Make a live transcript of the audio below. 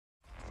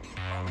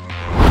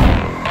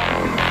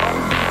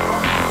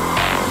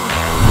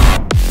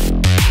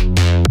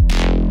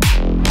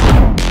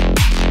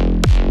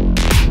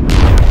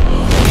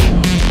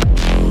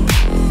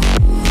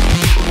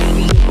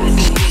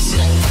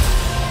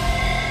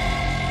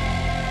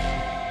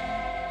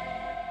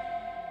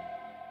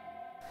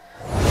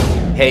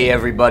Hey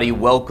everybody,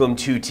 welcome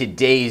to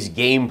today's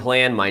game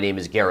plan. My name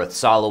is Gareth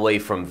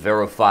Soloway from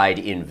Verified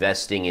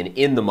Investing and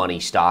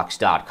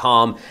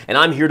InTheMoneyStocks.com, and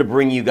I'm here to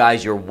bring you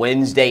guys your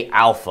Wednesday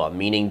alpha,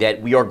 meaning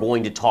that we are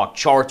going to talk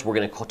charts, we're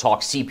going to talk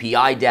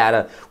CPI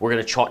data, we're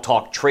going to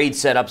talk trade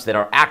setups that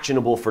are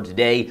actionable for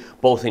today,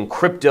 both in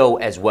crypto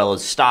as well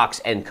as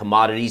stocks and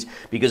commodities,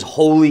 because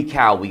holy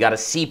cow, we got a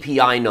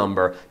CPI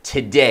number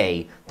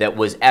today that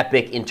was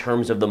epic in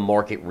terms of the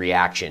market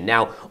reaction.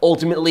 Now,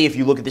 ultimately, if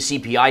you look at the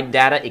CPI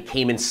data, it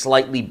came in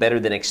slightly better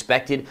than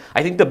expected.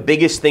 I think the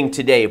biggest thing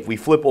today, if we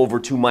flip over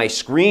to my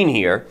screen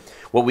here,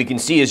 what we can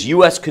see is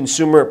U.S.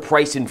 consumer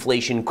price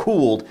inflation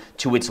cooled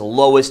to its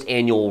lowest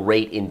annual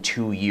rate in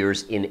 2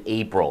 years in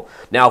April.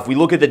 Now, if we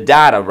look at the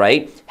data,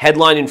 right,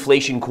 headline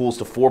inflation cools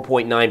to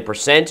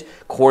 4.9%,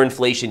 core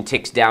inflation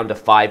ticks down to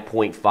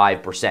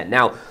 5.5%.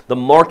 Now, the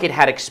market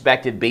had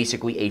expected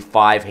basically a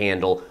 5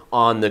 handle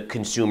on the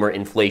consumer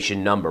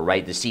inflation number,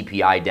 right, the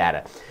CPI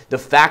data. The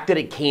fact that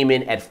it came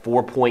in at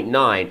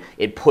 4.9,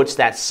 it puts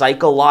that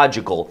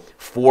psychological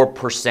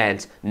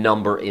 4%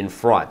 number in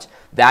front.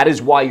 That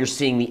is why you're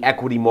seeing the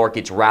equity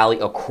markets rally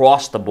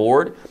across the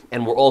board,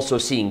 and we're also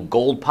seeing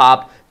gold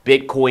pop,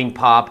 Bitcoin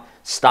pop,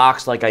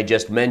 stocks like I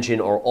just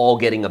mentioned are all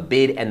getting a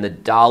bid, and the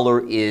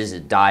dollar is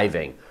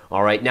diving.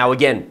 All right, now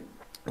again,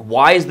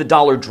 why is the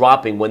dollar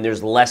dropping when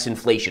there's less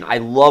inflation? I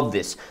love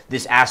this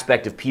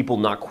aspect of people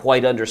not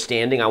quite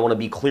understanding. I want to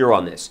be clear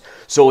on this.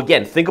 So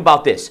again, think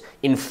about this.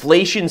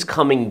 Inflation's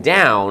coming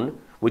down,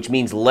 which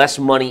means less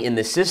money in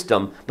the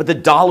system, but the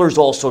dollar's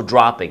also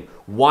dropping.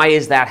 Why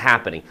is that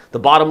happening? The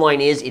bottom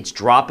line is it's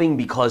dropping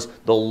because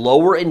the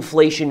lower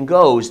inflation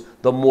goes,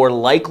 the more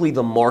likely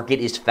the market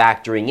is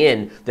factoring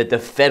in that the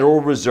Federal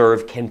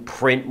Reserve can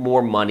print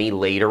more money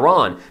later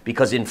on.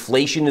 Because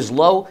inflation is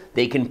low,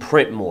 they can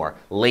print more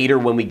later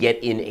when we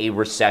get in a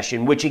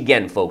recession, which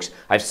again, folks,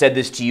 I've said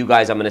this to you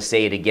guys, I'm going to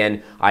say it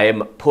again. I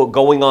am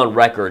going on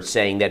record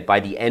saying that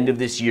by the end of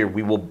this year,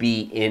 we will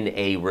be in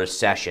a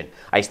recession.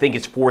 I think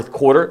it's fourth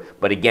quarter,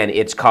 but again,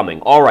 it's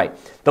coming. All right.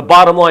 The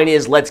bottom line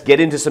is let's get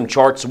into some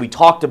charts. So we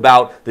talked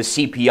about the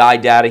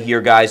CPI data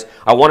here, guys.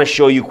 I want to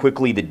show you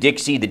quickly the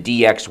Dixie, the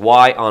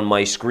DXY on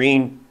my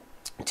screen.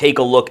 Take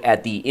a look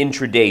at the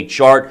intraday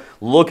chart.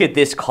 Look at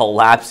this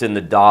collapse in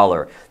the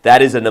dollar.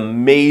 That is an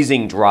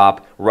amazing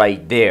drop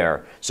right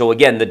there. So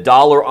again, the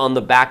dollar on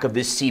the back of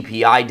this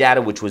CPI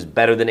data, which was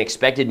better than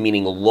expected,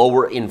 meaning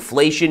lower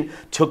inflation,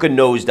 took a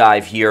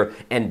nosedive here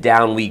and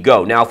down we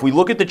go. Now, if we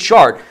look at the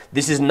chart,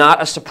 this is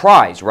not a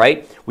surprise,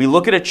 right? We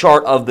look at a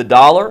chart of the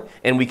dollar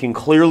and we can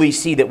clearly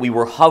see that we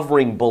were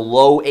hovering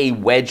below a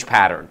wedge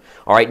pattern.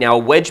 All right, now a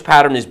wedge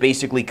pattern is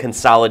basically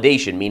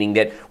consolidation, meaning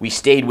that we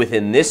stayed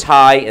within this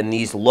high and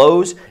these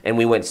lows, and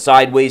we went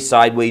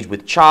sideways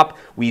with chop.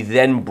 We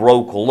then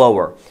broke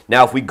lower.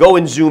 Now, if we go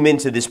and zoom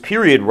into this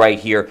period right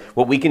here,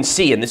 what we can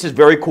see, and this is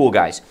very cool,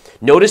 guys,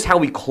 notice how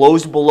we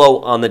closed below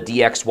on the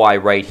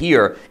DXY right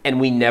here, and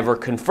we never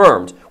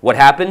confirmed. What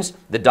happens?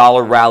 The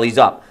dollar rallies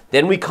up.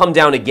 Then we come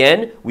down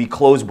again, we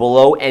close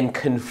below and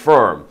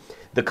confirm.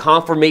 The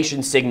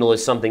confirmation signal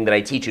is something that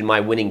I teach in my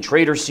Winning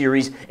Trader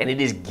series, and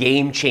it is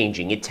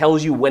game-changing. It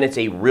tells you when it's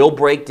a real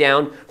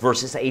breakdown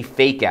versus a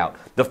fake out.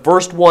 The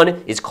first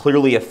one is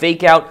clearly a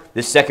fake out.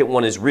 The second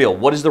one is real.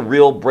 What does the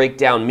real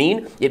breakdown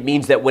mean? It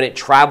means that when it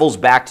travels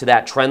back to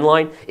that trend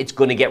line, it's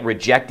going to get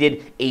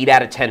rejected 8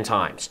 out of 10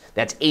 times.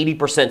 That's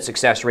 80%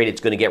 success rate.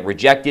 It's going to get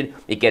rejected.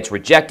 It gets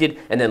rejected,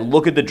 and then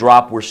look at the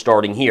drop we're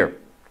starting here.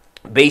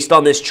 Based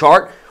on this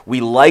chart,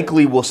 we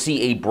likely will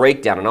see a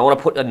breakdown. And I want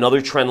to put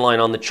another trend line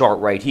on the chart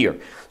right here.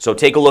 So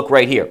take a look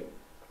right here.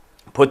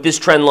 Put this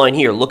trend line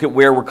here. Look at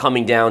where we're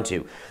coming down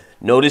to.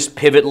 Notice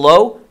pivot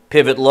low.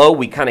 Pivot low,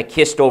 we kind of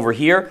kissed over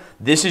here.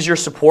 This is your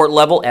support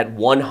level at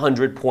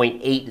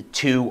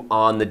 100.82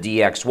 on the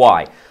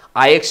DXY.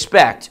 I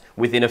expect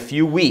within a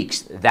few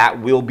weeks that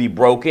will be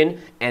broken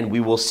and we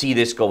will see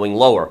this going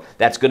lower.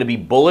 That's going to be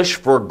bullish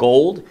for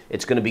gold.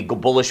 It's going to be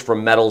bullish for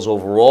metals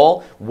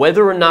overall.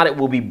 Whether or not it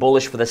will be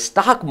bullish for the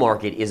stock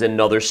market is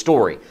another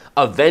story.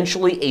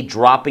 Eventually, a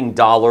dropping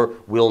dollar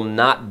will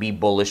not be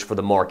bullish for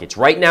the markets.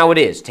 Right now it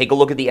is. Take a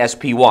look at the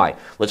SPY.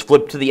 Let's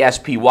flip to the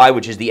SPY,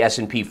 which is the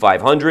S&P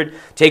 500.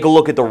 Take a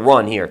look at the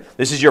run here.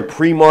 This is your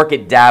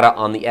pre-market data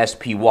on the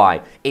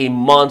SPY. A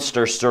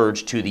monster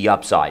surge to the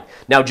upside.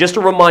 Now, just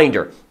a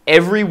reminder,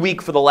 every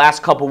week for the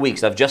last couple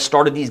weeks, I've just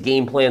started these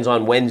game plans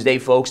on Wednesday,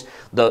 folks.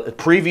 The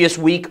previous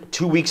week,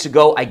 2 weeks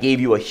ago, I gave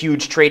you a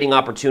huge trading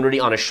opportunity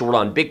on a short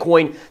on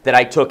Bitcoin that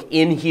I took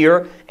in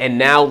here. And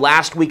now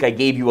last week, I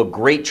gave you a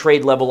great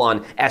trade level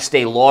on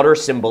Estee Lauder,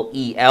 symbol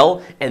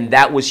EL, and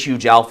that was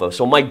huge alpha.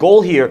 So my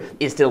goal here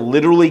is to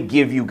literally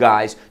give you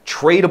guys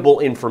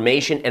tradable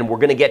information, and we're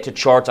going to get to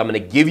charts. I'm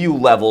going to give you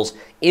levels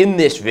in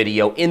this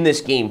video, in this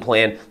game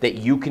plan that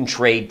you can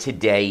trade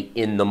today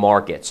in the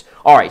markets.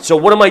 All right, so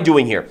what am I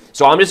doing here?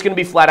 So I'm just going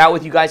to be flat out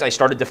with you guys. I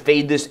started to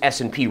fade this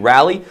S&P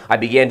rally. I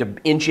began to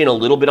inch in a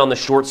little bit on the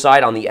short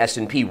side on the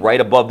S&P right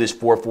above this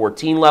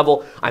 414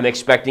 level. I'm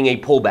expecting a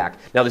pullback.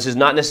 Now, this is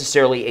not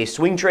necessarily a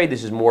swing trade.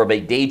 This is more of a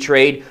day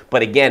trade.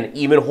 But again,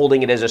 even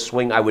holding it as a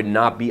swing, I would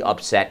not be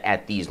upset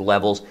at these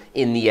levels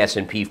in the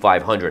S&P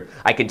 500.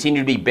 I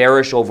continue to be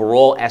bearish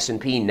overall,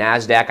 S&P,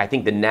 NASDAQ. I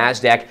think the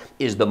NASDAQ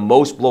is the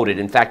most bloated.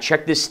 In fact,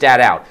 check this stat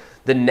out.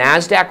 The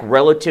NASDAQ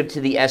relative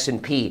to the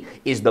S&P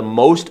is the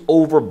most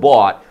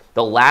overbought.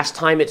 The last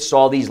time it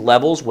saw these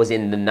levels was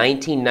in the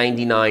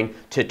 1999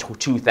 to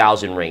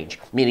 2000 range,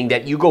 meaning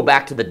that you go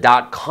back to the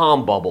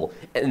dot-com bubble,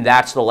 and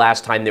that's the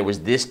last time there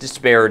was this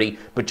disparity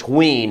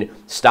between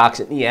stocks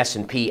in the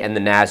S&P and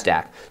the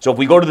NASDAQ. So if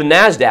we go to the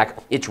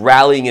NASDAQ, it's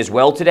rallying as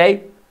well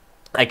today.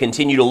 I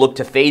continue to look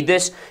to fade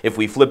this. If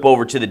we flip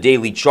over to the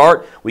daily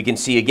chart, we can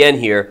see again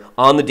here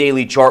on the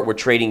daily chart, we're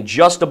trading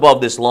just above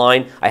this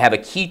line. I have a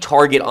key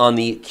target on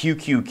the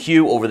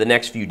QQQ over the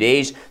next few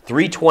days,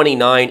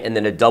 329, and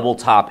then a double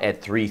top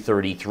at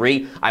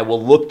 333. I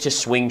will look to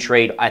swing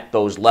trade at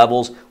those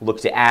levels, look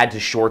to add to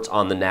shorts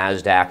on the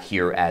NASDAQ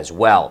here as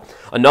well.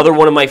 Another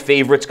one of my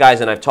favorites,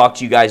 guys, and I've talked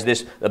to you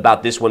guys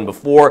about this one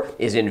before,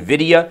 is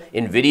NVIDIA.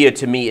 NVIDIA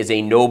to me is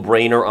a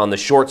no-brainer on the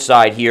short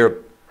side here.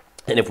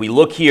 And if we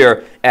look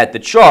here at the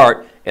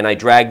chart and I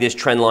drag this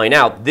trend line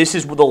out, this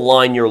is the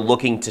line you're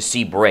looking to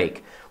see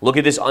break. Look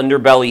at this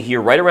underbelly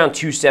here, right around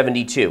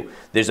 272.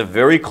 There's a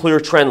very clear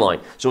trend line.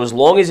 So as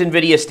long as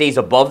NVIDIA stays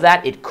above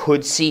that, it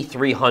could see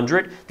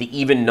 300, the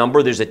even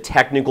number. There's a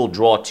technical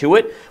draw to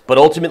it. But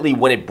ultimately,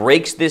 when it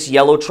breaks this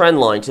yellow trend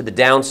line to the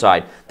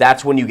downside,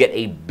 that's when you get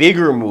a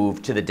bigger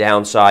move to the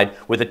downside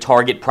with a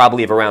target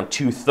probably of around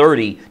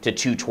 230 to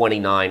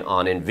 229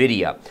 on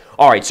NVIDIA.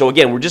 All right, so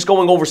again, we're just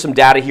going over some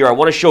data here. I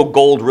want to show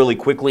gold really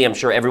quickly. I'm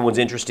sure everyone's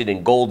interested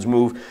in gold's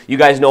move. You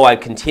guys know I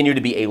continue to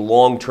be a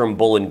long-term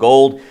bull in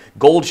gold.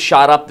 Gold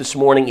shot up this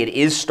morning. It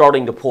is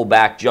starting to pull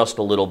back just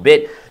a little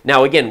bit.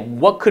 Now, again,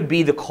 what could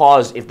be the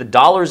cause? If the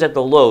dollar's at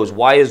the lows,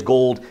 why is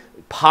gold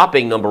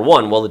popping? Number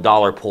one, well, the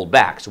dollar pulled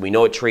back, so we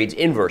know it trades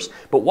inverse.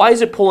 But why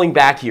is it pulling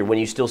back here when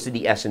you still see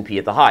the S&P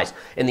at the highs?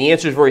 And the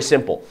answer is very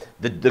simple.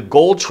 The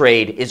gold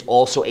trade is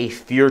also a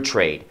fear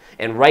trade.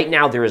 And right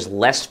now, there is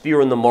less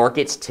fear in the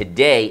markets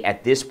today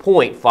at this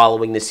point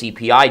following the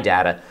CPI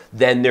data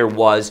than there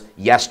was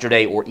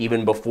yesterday or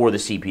even before the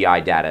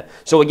CPI data.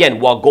 So again,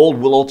 while gold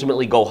will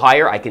ultimately go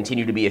higher, I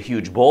continue to be a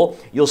huge bull.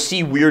 You'll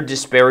see weird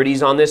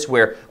disparities on this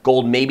where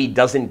gold maybe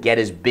doesn't get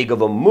as big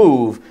of a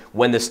move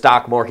when the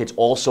stock market's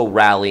also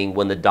rallying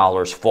when the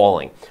dollar's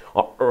falling.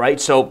 All right,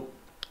 so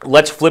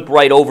let's flip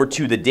right over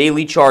to the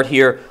daily chart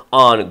here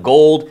on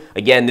gold.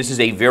 Again, this is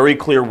a very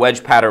clear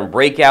wedge pattern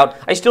breakout.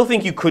 I still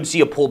think you could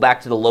see a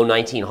pullback to the low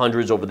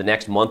 1900s over the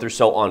next month or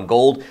so on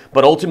gold,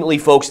 but ultimately,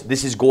 folks,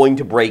 this is going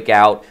to break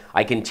out.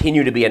 I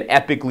continue to be an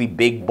epically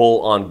big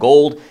bull on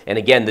gold, and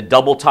again, the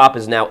double top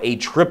is now a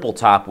triple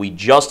top. We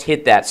just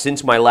hit that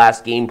since my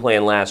last game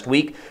plan last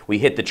week. We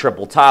hit the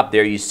triple top.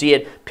 There you see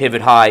it,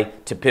 pivot high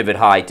to pivot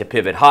high to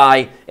pivot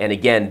high, and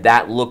again,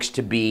 that looks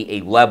to be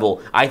a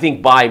level, I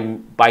think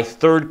by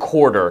third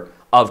quarter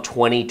of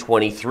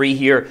 2023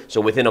 here.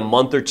 So within a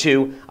month or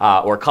two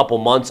or a couple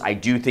months, I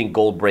do think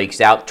gold breaks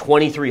out.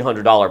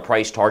 $2,300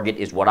 price target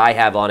is what I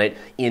have on it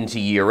into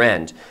year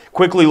end.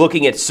 Quickly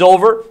looking at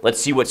silver. Let's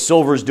see what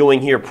silver's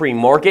doing here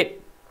pre-market.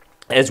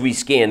 As we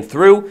scan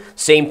through,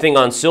 same thing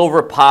on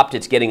silver, popped.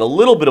 It's getting a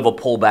little bit of a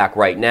pullback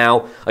right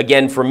now.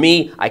 Again, for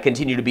me, I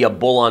continue to be a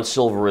bull on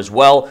silver as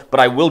well, but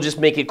I will just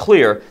make it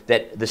clear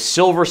that the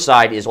silver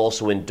side is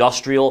also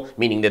industrial,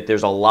 meaning that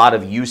there's a lot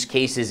of use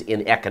cases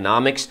in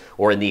economics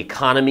or in the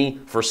economy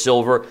for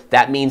silver.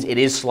 That means it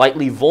is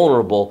slightly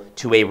vulnerable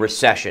to a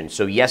recession.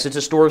 So yes, it's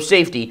a store of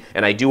safety,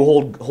 and I do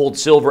hold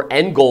silver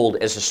and gold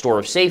as a store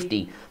of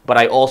safety, but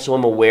I also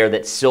am aware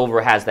that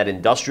silver has that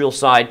industrial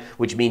side,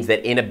 which means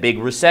that in a big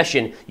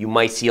recession, you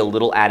might see a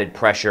little added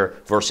pressure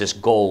versus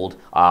gold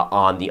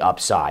on the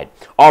upside.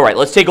 All right,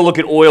 let's take a look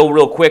at oil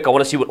real quick. I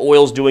want to see what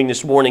oil's doing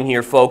this morning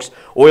here, folks.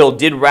 Oil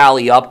did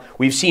rally up.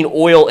 We've seen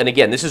oil, and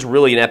again, this is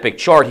really an epic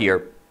chart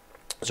here.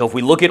 So if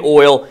we look at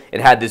oil, it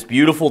had this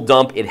beautiful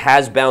dump. It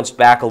has bounced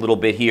back a little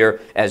bit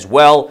here as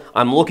well.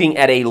 I'm looking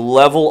at a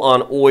level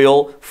on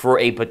oil for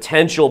a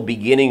potential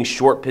beginning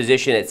short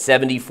position at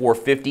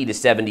 74.50 to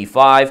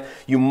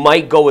 75. You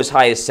might go as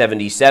high as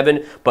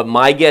 77, but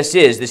my guess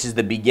is this is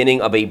the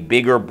beginning of a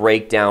bigger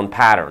breakdown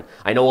pattern.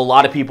 I know a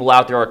lot of people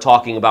out there are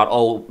talking about,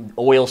 oh,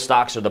 oil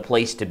stocks are the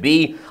place to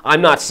be.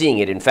 I'm not seeing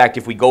it. In fact,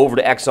 if we go over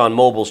to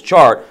ExxonMobil's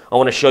chart, I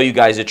want to show you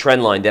guys a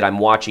trend line that I'm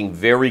watching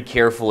very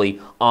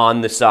carefully on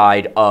the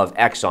side of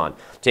Exxon.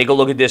 Take a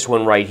look at this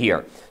one right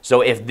here.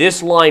 So if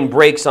this line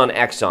breaks on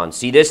Exxon,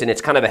 see this, and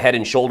it's kind of a head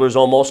and shoulders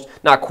almost,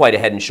 not quite a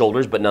head and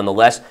shoulders, but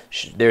nonetheless,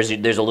 there's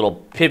a little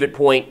pivot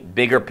point,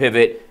 bigger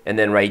pivot, and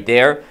then right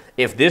there.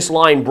 If this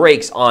line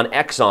breaks on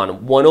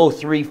Exxon,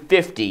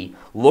 103.50,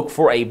 look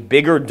for a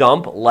bigger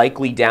dump,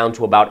 likely down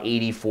to about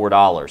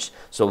 $84.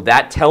 So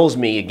that tells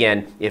me,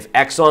 again, if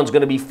Exxon's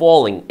going to be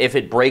falling, if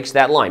it breaks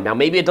that line. Now,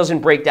 maybe it doesn't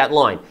break that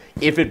line.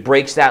 If it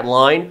breaks that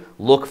line,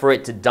 look for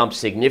it to dump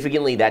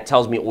significantly. That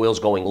tells me oil's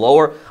going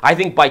lower. I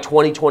think by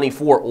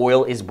 2024,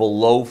 oil is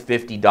below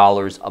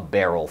 $50 a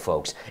barrel,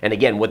 folks. And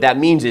again, what that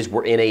means is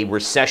we're in a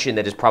recession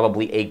that is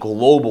probably a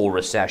global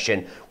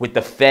recession, with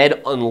the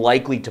Fed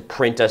unlikely to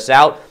print us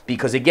out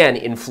because, again,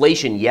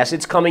 inflation, yes,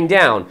 it's coming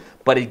down.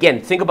 But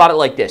again, think about it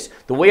like this.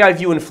 The way I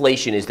view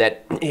inflation is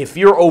that if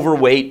you're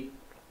overweight,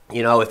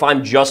 you know, if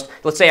I'm just,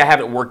 let's say I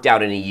haven't worked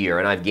out in a year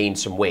and I've gained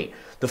some weight.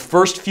 The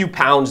first few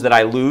pounds that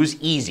I lose,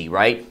 easy,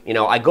 right? You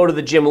know, I go to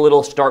the gym a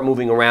little, start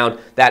moving around,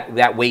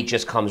 that weight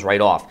just comes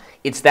right off.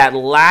 It's that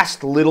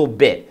last little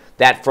bit,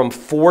 that from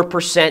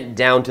 4%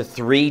 down to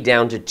 3,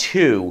 down to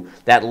 2,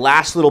 that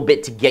last little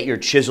bit to get your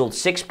chiseled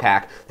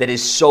six-pack that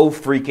is so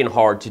freaking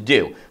hard to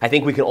do. I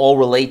think we can all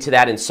relate to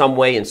that in some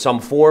way, in some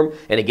form.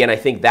 And again, I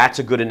think that's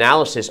a good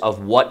analysis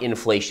of what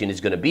inflation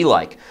is going to be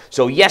like.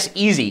 So yes,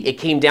 easy. It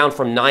came down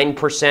from 9%,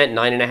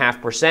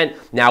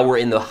 9.5%. Now we're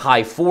in the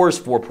high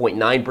 4s,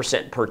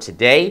 4.9% per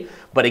today.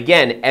 But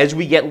again, as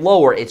we get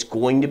lower, it's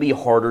going to be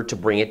harder to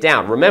bring it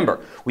down.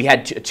 Remember, we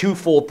had a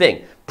twofold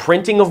thing.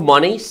 Printing of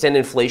money sent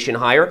inflation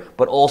higher,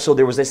 but also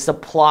there was a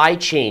supply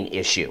chain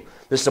issue.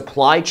 The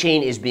supply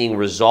chain is being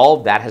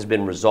resolved. That has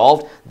been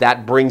resolved.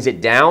 That brings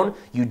it down.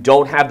 You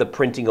don't have the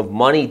printing of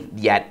money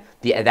yet.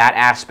 That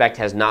aspect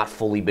has not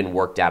fully been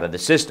worked out of the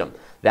system.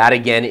 That,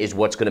 again, is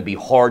what's going to be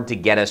hard to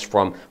get us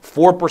from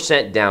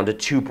 4% down to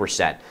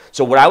 2%.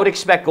 So what I would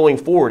expect going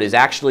forward is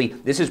actually,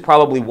 this is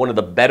probably one of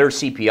the better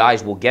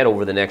CPIs we'll get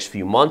over the next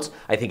few months.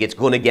 I think it's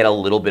going to get a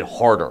little bit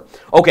harder.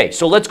 Okay,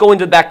 so let's go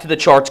back to the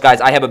charts,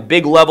 guys. I have a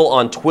big level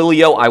on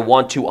Twilio I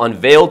want to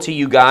unveil to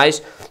you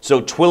guys.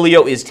 So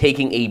Twilio is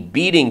taking a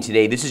beating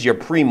today. This is your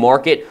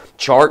pre-market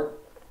chart.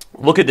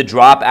 Look at the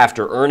drop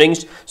after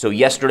earnings. So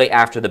yesterday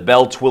after the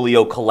bell,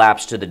 Twilio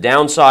collapsed to the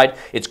downside.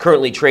 It's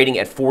currently trading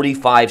at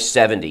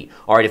 45.70.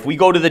 All right, if we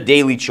go to the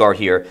daily chart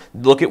here,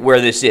 look at where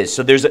this is.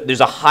 So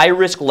there's a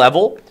high-risk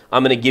level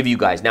I'm going to give you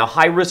guys. Now,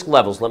 high-risk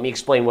levels, let me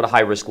explain what a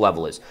high-risk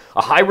level is.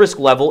 A high-risk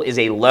level is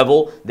a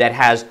level that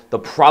has the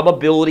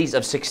probabilities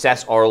of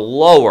success are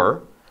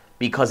lower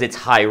because it's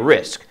high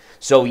risk.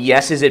 So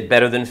yes, is it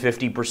better than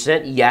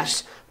 50%?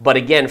 Yes. But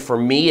again, for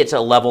me, it's a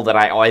level that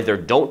I either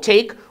don't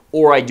take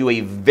or I do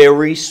a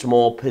very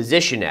small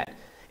position at.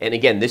 And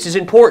again, this is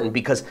important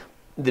because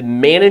the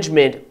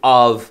management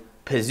of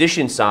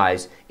position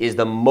size is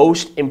the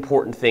most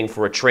important thing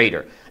for a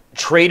trader.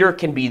 Trader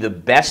can be the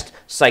best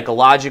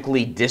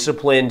psychologically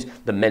disciplined,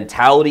 the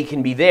mentality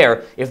can be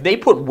there. If they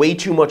put way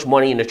too much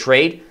money in a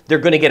trade, they're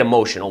going to get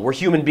emotional. We're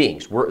human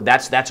beings.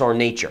 That's our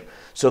nature.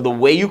 So the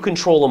way you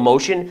control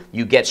emotion,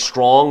 you get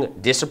strong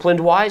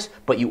disciplined-wise,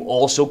 but you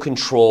also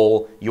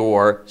control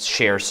your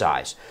share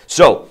size.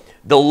 So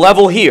the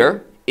level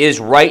here is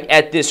right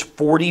at this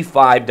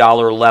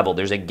 $45 level.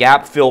 There's a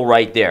gap fill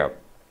right there.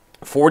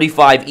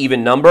 45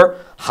 even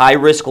number, high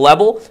risk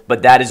level,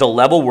 but that is a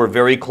level, we're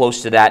very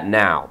close to that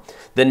now.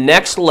 The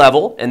next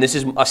level, and this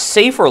is a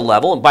safer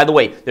level, and by the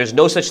way, there's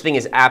no such thing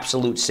as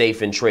absolute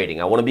safe in trading.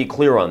 I want to be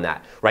clear on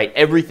that, right?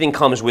 Everything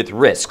comes with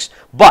risks.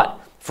 But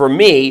for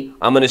me,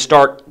 I'm going to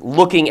start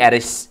looking at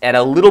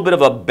a little bit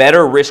of a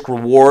better risk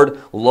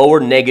reward, lower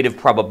negative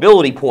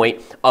probability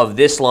point of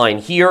this line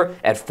here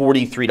at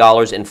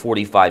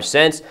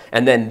 $43.45.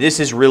 And then this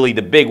is really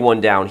the big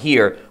one down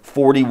here,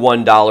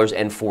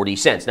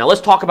 $41.40. Now let's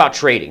talk about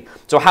trading.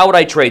 So how would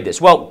I trade this?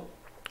 Well,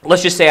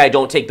 let's just say I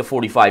don't take the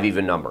 45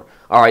 even number.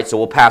 All right, so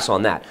we'll pass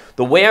on that.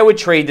 The way I would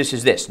trade this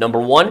is this. Number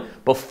one,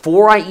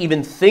 before I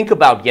even think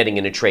about getting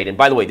in a trade, and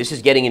by the way, this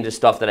is getting into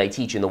stuff that I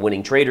teach in the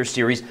Winning Trader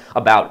series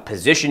about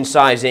position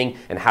sizing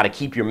and how to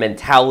keep your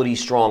mentality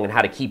strong and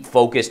how to keep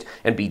focused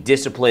and be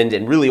disciplined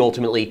and really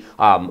ultimately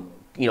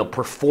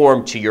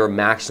perform to your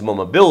maximum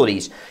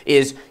abilities,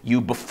 is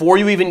before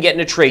you even get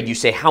in a trade, you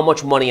say, how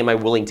much money am I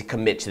willing to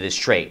commit to this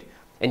trade?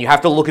 And you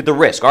have to look at the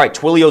risk. All right,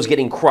 Twilio's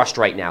getting crushed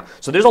right now.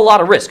 So there's a lot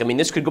of risk. I mean,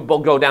 this could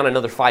go down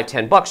another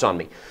 $5-10 on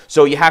me.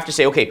 So you have to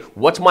say, okay,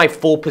 what's my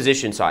full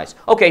position size?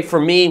 Okay, for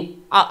me,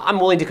 I'm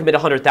willing to commit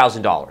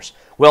 $100,000.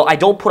 Well, I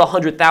don't put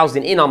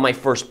 $100,000 in on my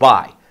first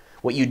buy.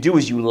 What you do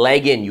is you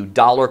leg in, you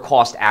dollar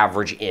cost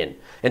average in.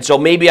 And so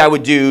maybe I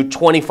would do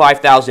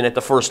 $25,000 at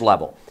the first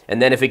level.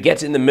 And then if it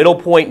gets in the middle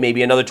point,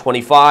 maybe another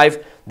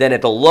 25. Then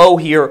at the low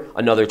here,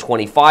 another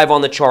 25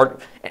 on the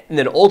chart. And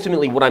then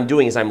ultimately what I'm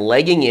doing is I'm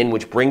legging in,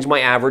 which brings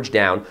my average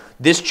down.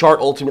 This chart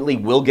ultimately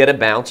will get a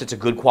bounce. It's a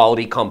good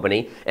quality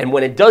company. And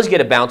when it does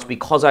get a bounce,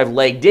 because I've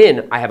legged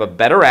in, I have a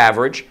better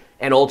average,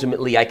 and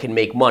ultimately I can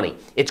make money.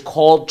 It's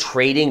called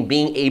trading,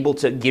 being able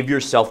to give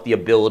yourself the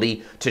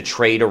ability to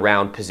trade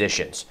around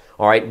positions.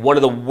 All right, one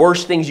of the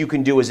worst things you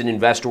can do as an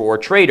investor or a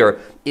trader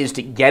is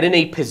to get in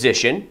a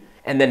position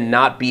and then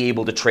not be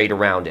able to trade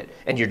around it.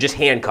 And you're just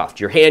handcuffed.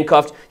 You're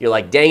handcuffed. You're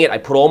like, dang it, I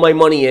put all my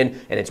money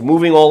in and it's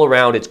moving all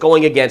around. It's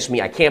going against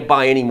me. I can't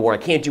buy anymore. I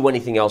can't do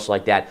anything else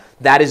like that.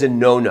 That is a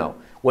no-no.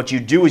 What you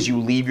do is you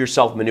leave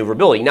yourself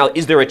maneuverability. Now,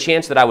 is there a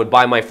chance that I would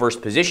buy my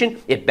first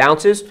position? It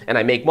bounces and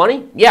I make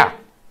money? Yeah,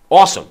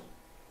 awesome.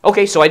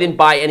 Okay, so I didn't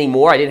buy any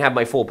more. I didn't have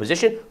my full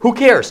position. Who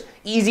cares?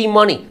 Easy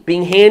money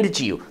being handed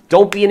to you.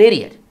 Don't be an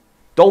idiot.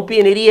 Don't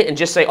be an idiot and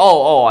just say,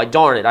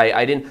 darn it,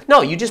 I didn't.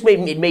 No, you just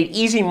made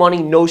easy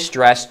money, no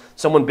stress.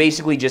 Someone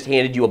basically just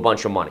handed you a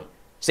bunch of money.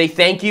 Say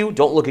thank you.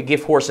 Don't look a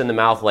gift horse in the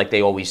mouth like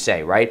they always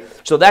say, right?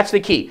 So that's the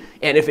key.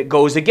 And if it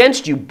goes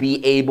against you,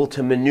 be able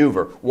to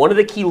maneuver. One of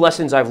the key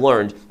lessons I've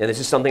learned, and this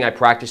is something I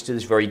practice to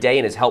this very day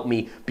and has helped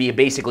me be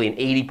basically an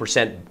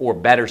 80% or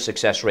better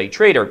success rate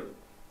trader,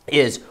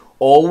 is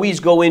always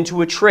go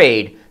into a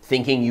trade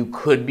thinking you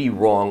could be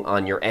wrong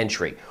on your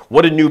entry.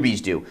 What do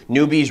newbies do?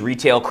 Newbies,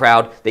 retail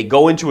crowd, they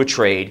go into a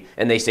trade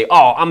and they say,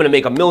 I'm going to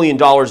make $1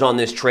 million on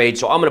this trade,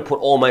 so I'm going to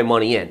put all my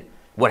money in.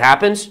 What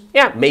happens?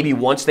 Yeah, maybe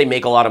once they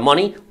make a lot of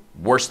money,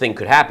 worst thing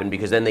could happen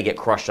because then they get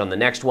crushed on the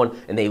next one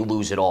and they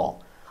lose it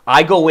all.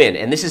 I go in,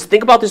 and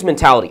think about this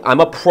mentality. I'm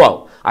a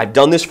pro. I've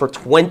done this for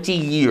 20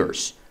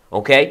 years,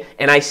 okay?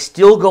 And I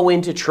still go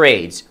into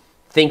trades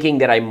thinking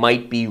that I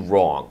might be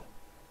wrong.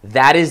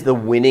 That is the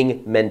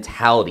winning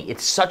mentality.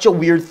 It's such a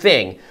weird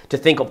thing to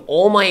think of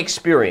all my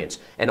experience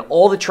and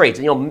all the trades.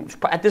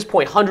 At this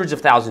point, hundreds of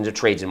thousands of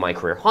trades in my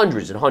career,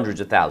 hundreds and hundreds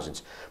of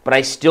thousands. But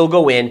I still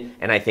go in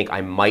and I think I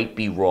might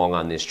be wrong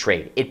on this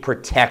trade. It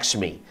protects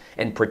me.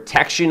 And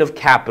protection of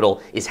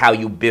capital is how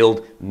you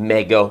build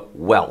mega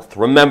wealth.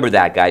 Remember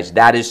that, guys.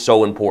 That is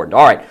so important.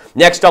 All right,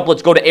 next up,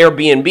 let's go to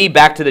Airbnb.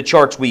 Back to the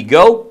charts we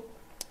go.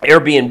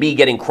 Airbnb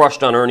getting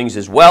crushed on earnings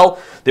as well.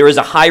 There is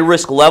a high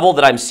risk level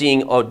that I'm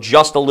seeing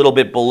just a little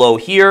bit below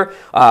here.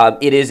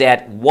 It is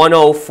at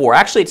 104.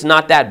 Actually, it's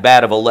not that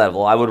bad of a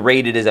level. I would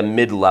rate it as a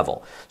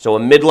mid-level. So a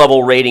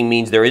mid-level rating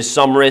means there is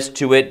some risk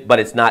to it, but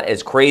it's not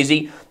as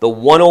crazy. The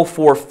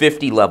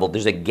 104.50 level,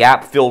 there's a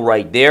gap fill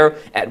right there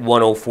at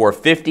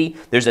 104.50.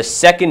 There's a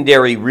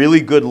secondary really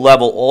good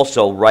level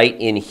also right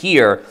in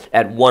here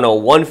at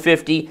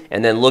 101.50.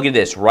 And then look at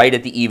this, right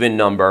at the even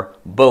number,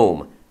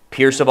 boom.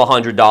 Pierce of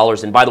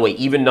 $100. And by the way,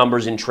 even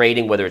numbers in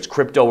trading, whether it's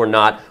crypto or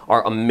not,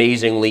 are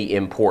amazingly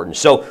important.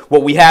 So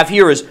what we have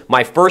here is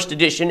my first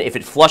edition. If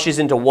it flushes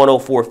into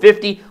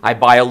 104.50, I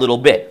buy a little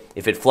bit.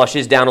 If it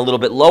flushes down a little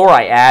bit lower,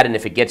 I add, and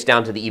if it gets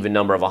down to the even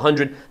number of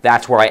 100,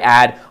 that's where I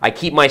add. I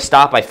keep my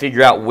stop. I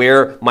figure out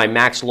where my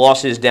max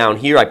loss is down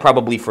here. I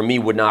probably, for me,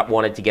 would not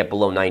want it to get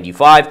below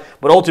 95,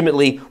 but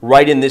ultimately,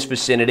 right in this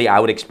vicinity,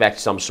 I would expect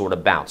some sort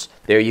of bounce.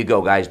 There you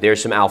go, guys.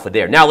 There's some alpha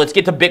there. Now, let's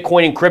get to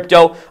Bitcoin and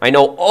crypto. I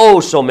know,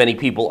 so many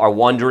people are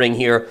wondering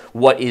here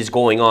what is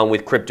going on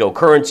with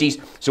cryptocurrencies.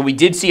 So we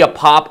did see a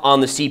pop on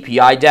the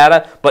CPI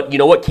data, but you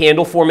know what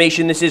candle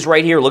formation this is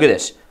right here? Look at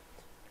this.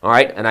 All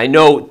right, and I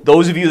know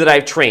those of you that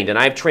I've trained, and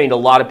I've trained a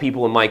lot of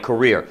people in my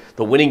career,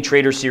 the Winning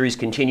Trader Series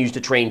continues to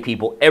train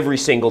people every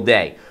single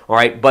day. All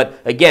right, but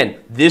again,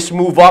 this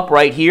move up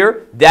right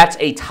here, that's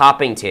a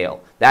topping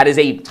tail. That is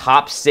a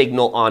top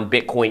signal on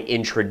Bitcoin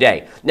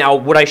intraday. Now,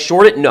 would I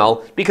short it?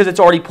 No, because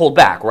it's already pulled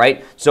back,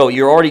 right? So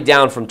you're already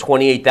down from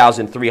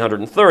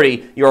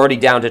 28,330. You're already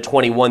down to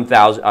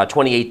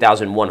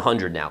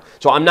 28,100 now.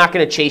 So I'm not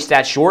going to chase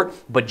that short,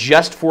 but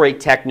just for a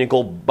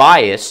technical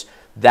bias,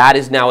 that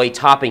is now a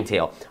topping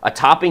tail. A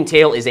topping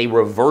tail is a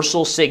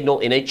reversal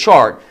signal in a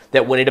chart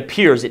that when it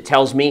appears, it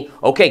tells me,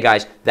 okay,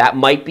 guys, that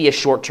might be a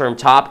short-term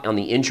top on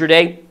the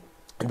intraday.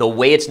 The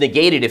way it's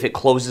negated, if it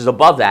closes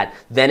above that,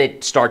 then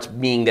it starts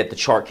meaning that the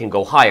chart can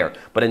go higher.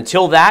 But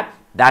until that,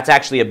 that's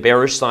actually a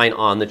bearish sign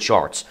on the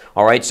charts.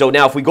 All right, so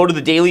now if we go to the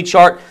daily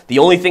chart, the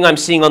only thing I'm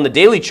seeing on the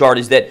daily chart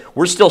is that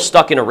we're still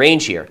stuck in a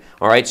range here.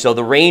 All right, so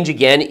the range,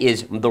 again,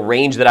 is the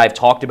range that I've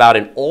talked about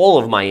in all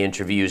of my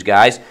interviews,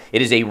 guys.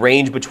 It is a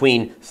range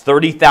between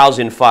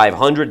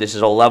 30,500. This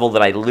is a level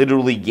that I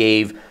literally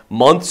gave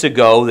months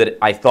ago that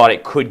I thought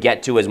it could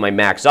get to as my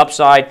max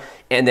upside.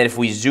 And then if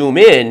we zoom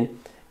in,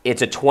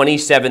 it's a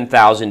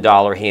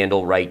 $27,000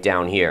 handle right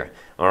down here.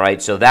 All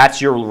right, so that's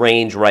your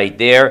range right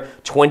there,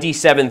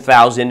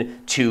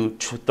 27,000 to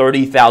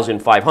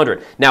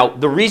 30,500. Now,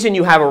 the reason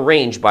you have a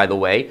range, by the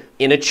way,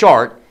 in a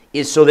chart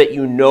is so that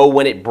you know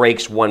when it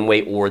breaks one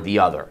way or the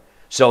other.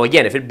 So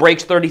again, if it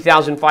breaks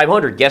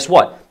 30,500, guess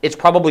what? It's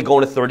probably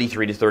going to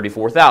 33 to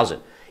 34,000.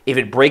 If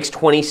it breaks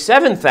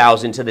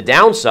 27,000 to the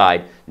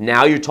downside,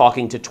 now you're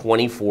talking to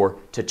 24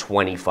 to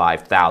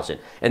 25,000.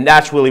 And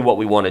that's really what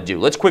we want to do.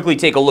 Let's quickly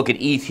take a look at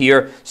ETH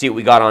here, see what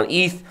we got on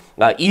ETH.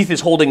 ETH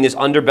is holding this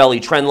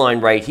underbelly trend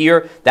line right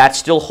here. That's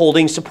still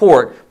holding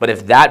support, but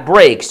if that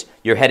breaks,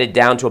 you're headed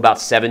down to about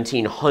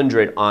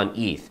 1,700 on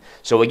ETH.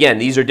 So again,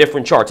 these are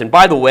different charts. And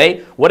by the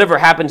way, whatever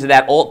happened to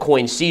that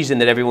altcoin season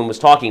that everyone was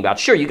talking about,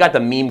 sure, you got the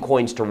meme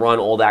coins to run,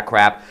 all that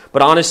crap,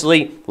 but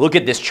honestly, look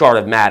at this chart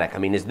of Matic. I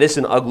mean, is this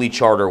an ugly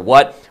chart or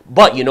what?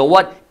 But you know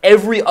what?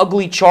 Every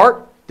ugly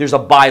chart, there's a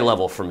buy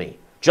level for me.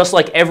 Just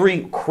like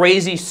every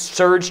crazy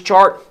surge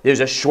chart, there's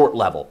a short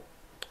level.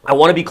 I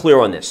want to be clear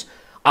on this.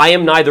 I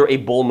am neither a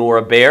bull nor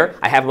a bear.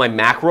 I have my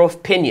macro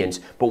opinions,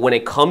 but when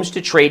it comes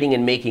to trading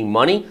and making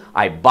money,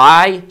 I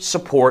buy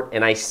support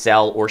and I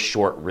sell or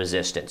short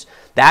resistance.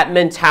 That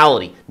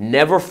mentality,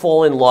 never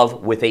fall in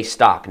love with a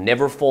stock,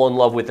 never fall in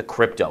love with a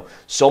crypto.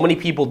 So many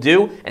people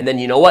do, and then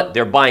you know what?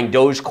 They're buying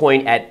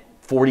Dogecoin at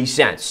 40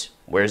 cents.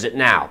 Where is it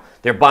now?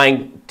 They're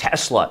buying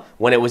Tesla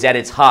when it was at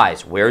its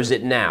highs. Where is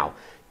it now?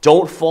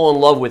 Don't fall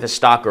in love with a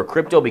stock or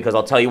crypto, because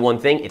I'll tell you one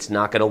thing, it's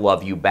not going to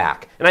love you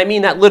back. And I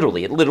mean that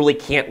literally. It literally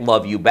can't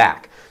love you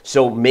back.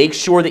 So make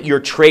sure that you're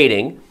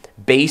trading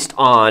based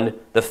on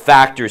the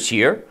factors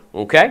here,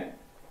 okay?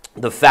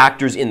 The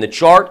factors in the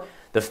chart,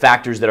 the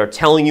factors that are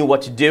telling you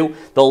what to do.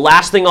 The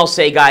last thing I'll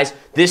say, guys,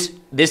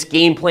 this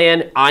game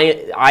plan,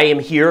 I am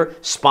here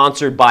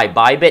sponsored by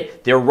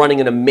Bybit. They're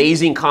running an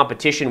amazing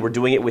competition. We're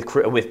doing it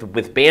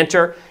with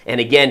Banter. And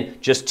again,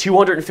 just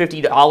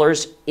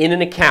 $250 in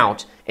an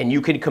account, and you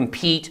can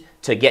compete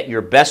to get your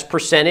best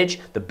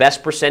percentage. The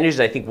best percentage,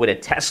 I think, with a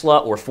Tesla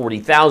or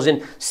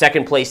 40,000.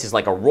 Second place is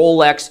like a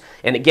Rolex.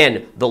 And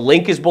again, the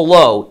link is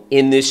below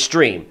in this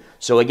stream.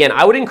 So again,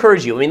 I would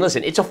encourage you. I mean,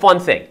 listen, it's a fun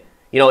thing.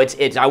 You know,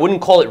 I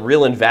wouldn't call it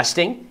real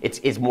investing.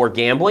 It's more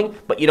gambling.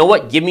 But you know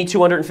what? Give me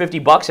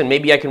 $250 and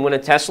maybe I can win a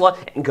Tesla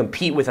and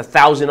compete with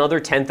 10,000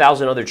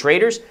 other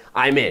traders.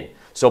 I'm in.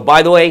 So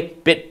by the way,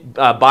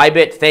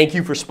 Bybit, thank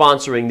you for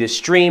sponsoring this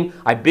stream.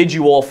 I bid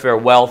you all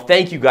farewell.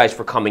 Thank you guys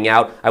for coming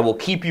out. I will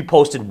keep you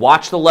posted.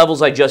 Watch the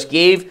levels I just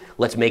gave.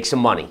 Let's make some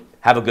money.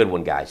 Have a good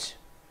one, guys.